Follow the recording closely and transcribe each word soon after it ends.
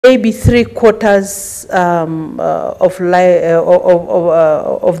maybe 3/4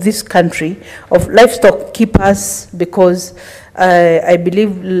 of this country, of livestock keepers, because I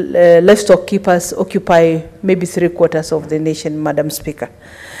believe livestock keepers occupy maybe 3/4 of the nation, Madam Speaker.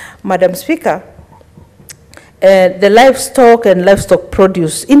 Madam Speaker, the livestock and livestock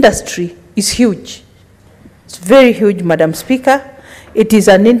produce industry is huge. It's very huge, Madam Speaker. It is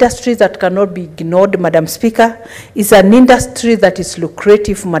an industry that cannot be ignored, Madam Speaker. It's an industry that is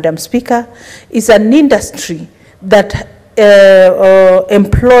lucrative, Madam Speaker. It's an industry that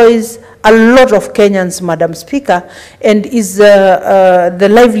employs a lot of Kenyans, Madam Speaker, and is the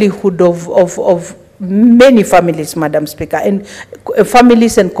livelihood of many families, Madam Speaker, and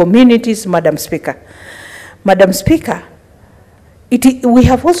families and communities, Madam Speaker. Madam Speaker, we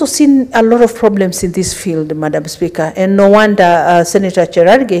have also seen a lot of problems in this field, Madam Speaker, and no wonder Senator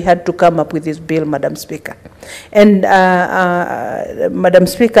Cherargei had to come up with this bill, Madam Speaker. And Madam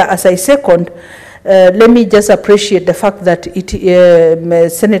Speaker, as I second, let me just appreciate the fact that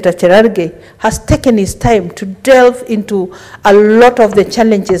Senator Cherargei has taken his time to delve into a lot of the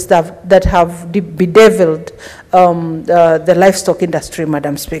challenges that have bedeviled the livestock industry,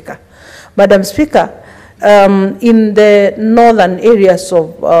 Madam Speaker. Madam Speaker, in the northern areas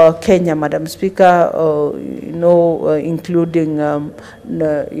of Kenya, Madam Speaker, including,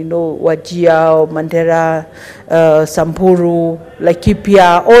 Wajir, Mandera, Samburu,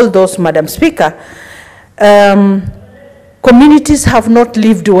 Laikipia, all those, Madam Speaker, communities have not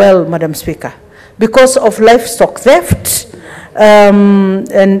lived well, Madam Speaker, because of livestock theft,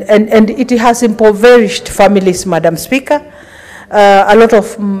 and it has impoverished families, Madam Speaker. A lot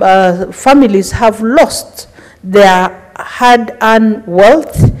of families have lost their hard-earned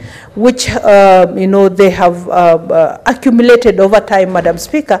wealth, which they have accumulated over time, Madam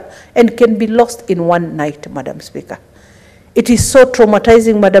Speaker, and can be lost in one night, Madam Speaker. It is so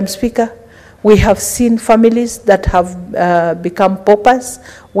traumatizing, Madam Speaker. We have seen families that have become paupers.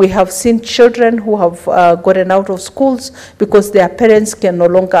 We have seen children who have gotten out of schools because their parents can no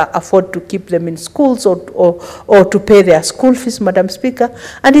longer afford to keep them in schools or to pay their school fees, Madam Speaker.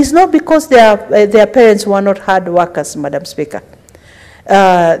 And it's not because their parents were not hard workers, Madam Speaker.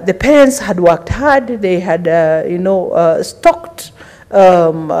 The parents had worked hard. They had, stocked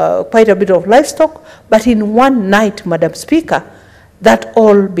quite a bit of livestock. But in one night, Madam Speaker, that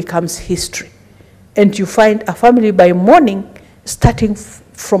all becomes history. And you find a family by morning starting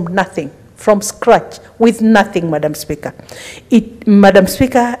from nothing, from scratch, with nothing, Madam Speaker. Madam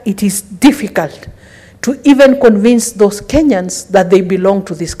Speaker, it is difficult to even convince those Kenyans that they belong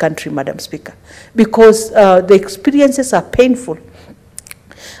to this country, Madam Speaker, because the experiences are painful.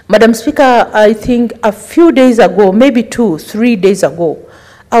 Madam Speaker, I think a few days ago, maybe 2-3 days ago,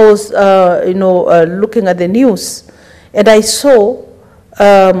 I was, looking at the news, and I saw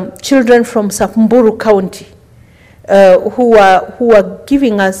children from Samburu County who are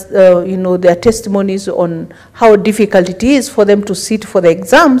giving us, their testimonies on how difficult it is for them to sit for the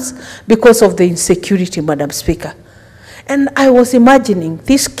exams because of the insecurity, Madam Speaker. And I was imagining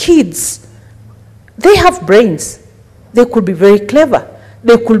these kids, they have brains. They could be very clever.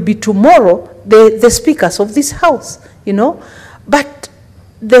 They could be tomorrow the speakers of this house, But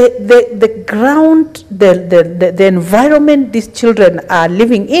the ground, the environment these children are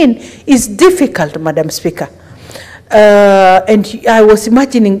living in is difficult, Madam Speaker. And I was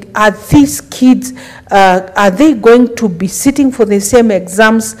imagining, are these kids, are they going to be sitting for the same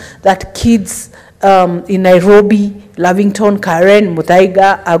exams that kids in Nairobi, Lavington, Karen,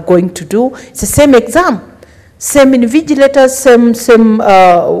 Muthaiga are going to do? It's the same exam. Same invigilators, same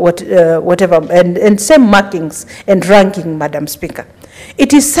whatever, and same markings and ranking, Madam Speaker.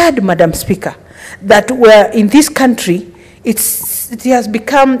 It is sad, Madam Speaker, that we're in this country, it has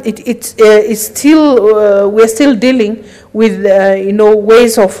become, we're still dealing with,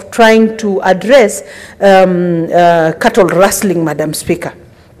 ways of trying to address cattle rustling, Madam Speaker.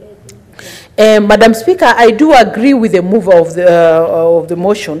 Madam Speaker, I do agree with the mover of the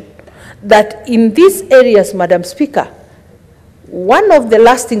motion that in these areas, Madam Speaker, one of the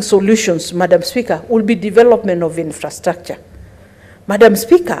lasting solutions, Madam Speaker, will be development of infrastructure. Madam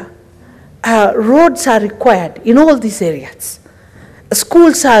Speaker, roads are required in all these areas.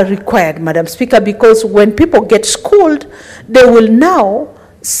 Schools are required, Madam Speaker, because when people get schooled, they will now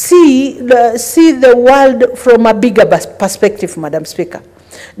see the world from a bigger perspective, Madam Speaker.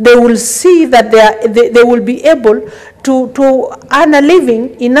 They will see that they will be able to earn a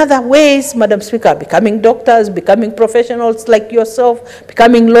living in other ways, Madam Speaker, becoming doctors, becoming professionals like yourself,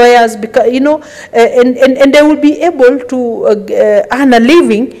 becoming lawyers, and they will be able to earn a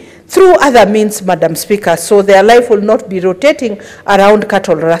living through other means, Madam Speaker, so their life will not be rotating around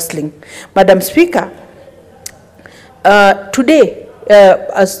cattle rustling. Madam Speaker, today,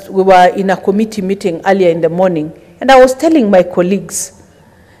 as we were in a committee meeting earlier in the morning, and I was telling my colleagues,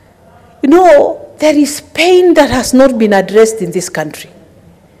 you know, there is pain that has not been addressed in this country.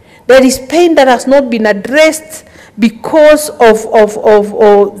 There is pain that has not been addressed because of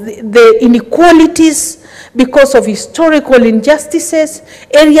the inequalities, because of historical injustices,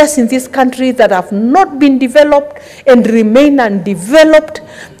 areas in this country that have not been developed and remain undeveloped,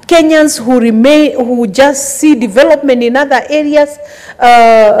 Kenyans who just see development in other areas,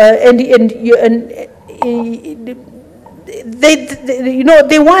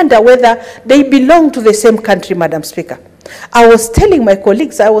 they wonder whether they belong to the same country, Madam Speaker. I was telling my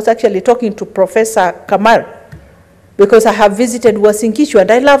colleagues, I was actually talking to Professor Kamar, because I have visited Uasin Gishu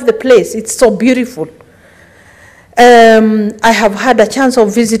and I love the place. It's so beautiful. I have had a chance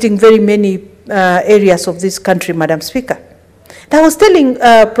of visiting very many areas of this country, Madam Speaker. And I was telling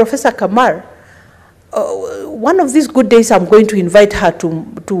Professor Kamar, one of these good days I'm going to invite her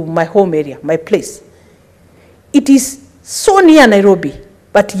to my home area, my place. It is so near Nairobi,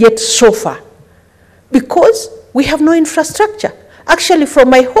 but yet so far, because we have no infrastructure. Actually, from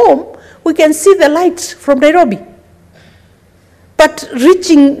my home, we can see the lights from Nairobi. But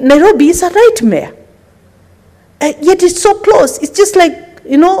reaching Nairobi is a nightmare. Yet it's so close. It's just like,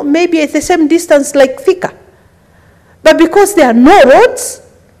 you know, maybe at the same distance like Thika. But because there are no roads,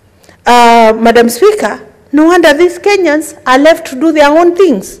 Madam Speaker, no wonder these Kenyans are left to do their own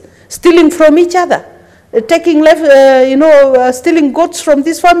things, stealing from each other. Taking stealing goats from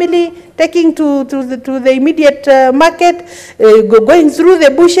this family, taking to the immediate market, going through the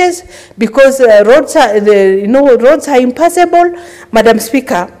bushes because roads are impassable. Madam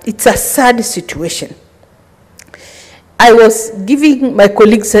Speaker, it's a sad situation. I was giving my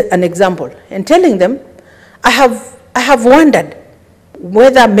colleagues an example and telling them, I have wondered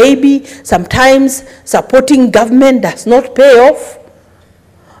whether maybe sometimes supporting government does not pay off.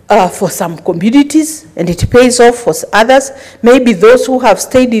 For some communities, and it pays off for others. Maybe those who have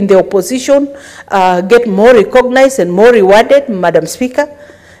stayed in the opposition get more recognized and more rewarded, Madam Speaker.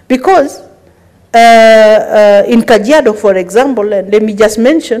 Because in Kajiado, for example, and let me just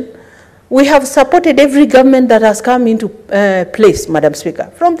mention, we have supported every government that has come into place, Madam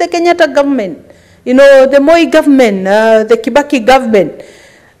Speaker. From the Kenyatta government, you know, the Moi government, the Kibaki government,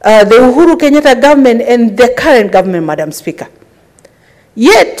 the Uhuru Kenyatta government, and the current government, Madam Speaker.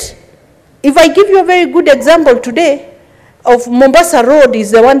 Yet, if I give you a very good example today of Mombasa Road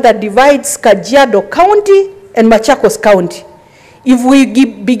is the one that divides Kajiado County and Machakos County. If we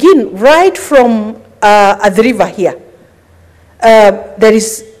begin right from at the river here, there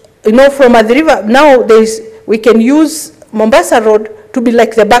is, you know, from at the river, now we can use Mombasa Road to be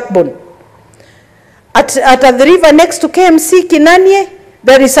like the backbone. At the river next to KMC Kinanie,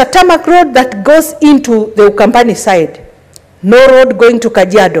 there is a tarmac road that goes into the Ukambani side. No road going to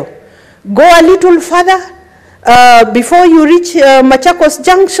Kajiado. Go a little further before you reach Machakos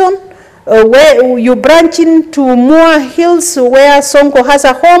Junction, where you branch into Mua Hills, where Sonko has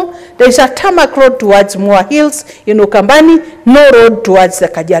a home. There is a tarmac road towards Mua Hills in Ukambani, no road towards the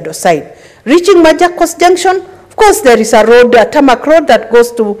Kajiado side. Reaching Machakos Junction, of course there is a road, a tarmac road that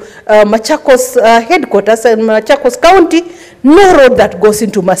goes to Machakos headquarters in Machakos County, no road that goes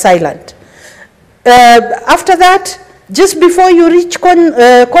into Masailand. After that, just before you reach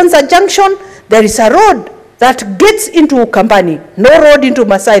Konza Junction, there is a road that gets into Ukambani, no road into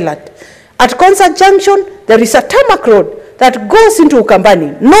Masailand. At Konza Junction, there is a tarmac road that goes into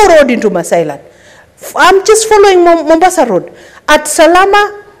Ukambani, no road into Masailand. I'm just following Mombasa Road. At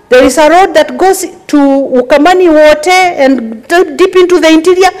Salama, there is a road that goes to Ukambani Wote and deep into the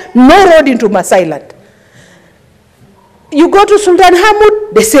interior, no road into Masailand. You go to Sultan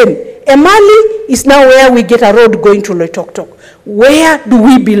Hamud, the same. Emali is now where we get a road going to Loitoktok. Where do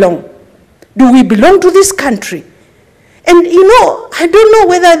we belong? Do we belong to this country? And you know, I don't know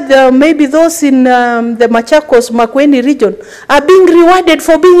whether maybe those in the Machakos, Makwiny region are being rewarded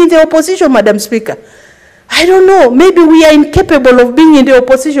for being in the opposition, Madam Speaker. I don't know. Maybe we are incapable of being in the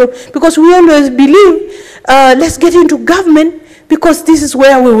opposition because we always believe, let's get into government, because this is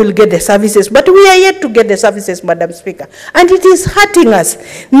where we will get the services. But we are yet to get the services, Madam Speaker. And it is hurting us.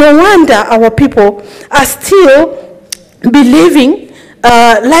 No wonder our people are still believing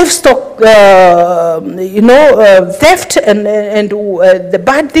livestock, theft and the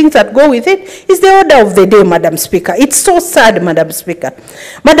bad things that go with it is the order of the day, Madam Speaker. It's so sad, Madam Speaker.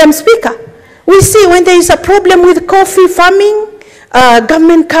 Madam Speaker, we see when there is a problem with coffee farming,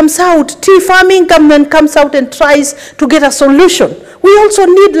 government comes out, tea farming, government comes out and tries to get a solution. We also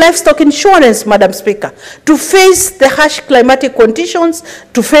need livestock insurance, Madam Speaker, to face the harsh climatic conditions,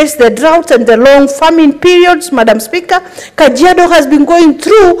 to face the drought and the long famine periods, Madam Speaker. Kajiado has been going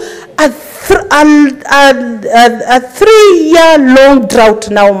through a 3-year-long drought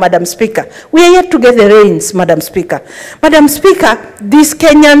now, Madam Speaker. We are yet to get the rains, Madam Speaker. Madam Speaker, these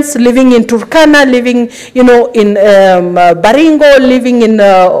Kenyans living in Turkana, living, in Baringo, living in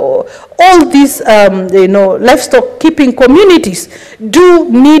all these, livestock keeping communities do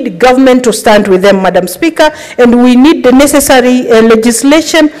need government to stand with them, Madam Speaker, and we need the necessary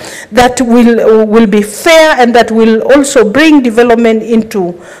legislation that will be fair and that will also bring development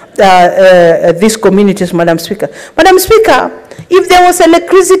into these communities, Madam Speaker. Madam Speaker, if there was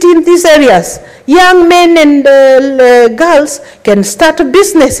electricity in these areas, young men and girls can start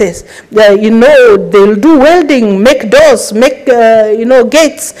businesses. They'll do welding, make doors, make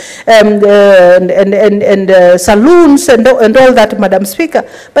gates, and saloons and all that, Madam Speaker.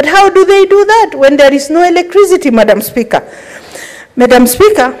 But how do they do that when there is no electricity, Madam Speaker? Madam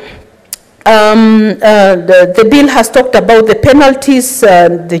Speaker, the bill has talked about the penalties,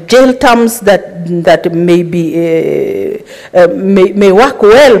 the jail terms that may work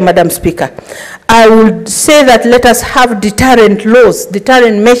well, Madam Speaker. I would say that let us have deterrent laws,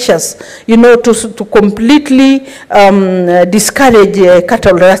 deterrent measures, to completely discourage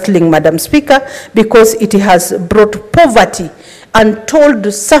cattle rustling, Madam Speaker, because it has brought poverty,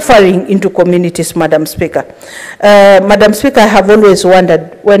 untold suffering into communities, Madam Speaker. Madam Speaker, I have always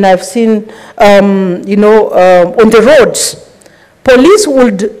wondered when I've seen, on the roads, police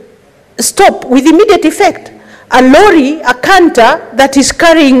would stop with immediate effect a lorry, a canter that is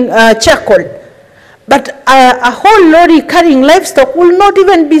carrying charcoal. But a whole lorry carrying livestock will not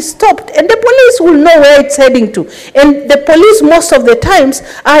even be stopped, and the police will know where it's heading to. And the police, most of the times,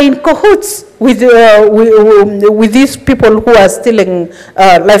 are in cahoots with these people who are stealing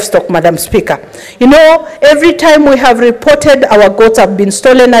livestock, Madam Speaker. Every time we have reported our goats have been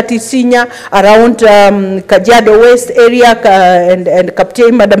stolen at Isinya, around Kajiado West area and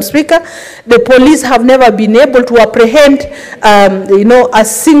Kaptei, Madam Speaker, the police have never been able to apprehend, a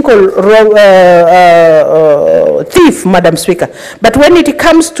single thief, Madam Speaker. But when it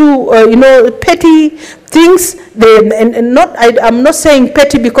comes to, petty things, I'm not saying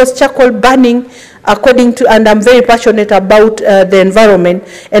petty because charcoal burning, and I'm very passionate about the environment,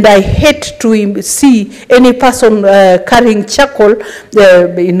 and I hate to see any person carrying charcoal,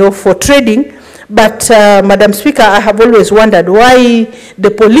 for trading. But, Madam Speaker, I have always wondered why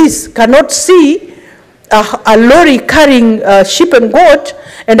the police cannot see a lorry carrying sheep and goat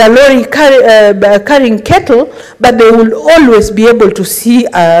and a lorry carrying cattle, but they will always be able to see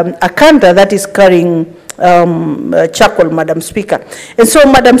a canter that is carrying charcoal, Madam Speaker. And so,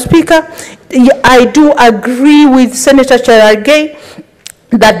 Madam Speaker, I do agree with Senator Cherargei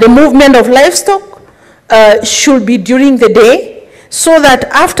that the movement of livestock should be during the day, so that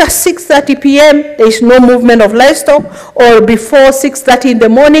after 6:30 p.m. there is no movement of livestock, or before 6:30 in the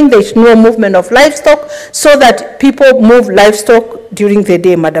morning there is no movement of livestock, so that people move livestock during the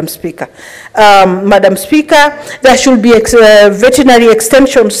day, Madam Speaker. Madam Speaker, there should be veterinary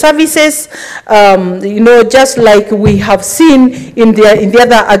extension services, just like we have seen in the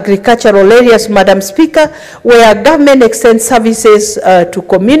other agricultural areas, Madam Speaker, where government extends services to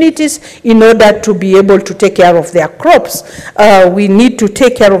communities in order to be able to take care of their crops. We need to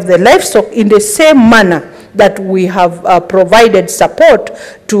take care of the livestock in the same manner that we have provided support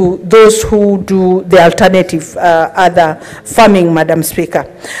to those who do the alternative other farming, Madam Speaker.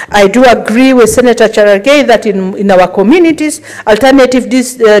 I do agree with Senator Cherargei that in our communities, alternative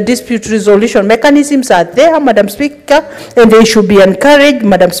dispute resolution mechanisms are there, Madam Speaker, and they should be encouraged,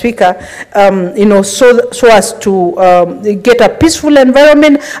 Madam Speaker, so as to get a peaceful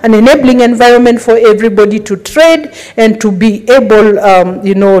environment, an enabling environment for everybody to trade and to be able,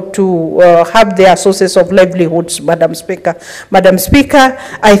 to have their sources of livelihoods, Madam Speaker. Madam Speaker,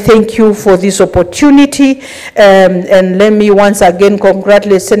 I thank you for this opportunity, and let me once again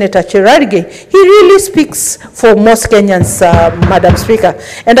congratulate Senator Cherargei. He really speaks for most Kenyans, Madam Speaker,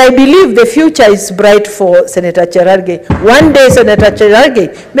 and I believe the future is bright for Senator Cherargei. One day, Senator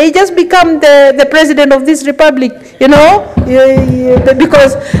Cherargei may just become the president of this republic,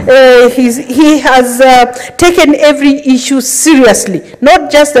 because he has taken every issue seriously, not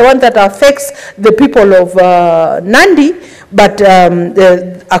just the one that affects the people of Nandi, but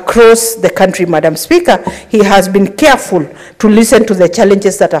across the country, Madam Speaker. He has been careful to listen to the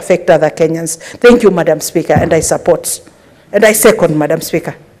challenges that affect other Kenyans. Thank you, Madam Speaker, and I support, and I second, Madam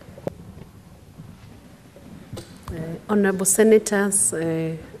Speaker. Honorable Senators,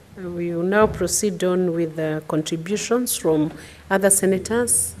 We will now proceed on with the contributions from other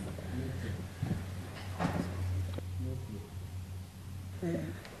senators.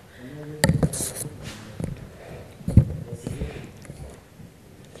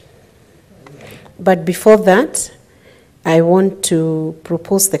 But before that, I want to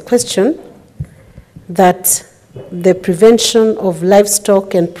propose the question that the Prevention of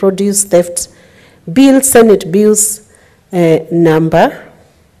Livestock and Produce Theft Bill, Senate Bills number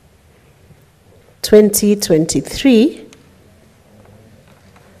 2023,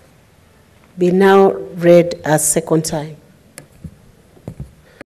 be now read a second time.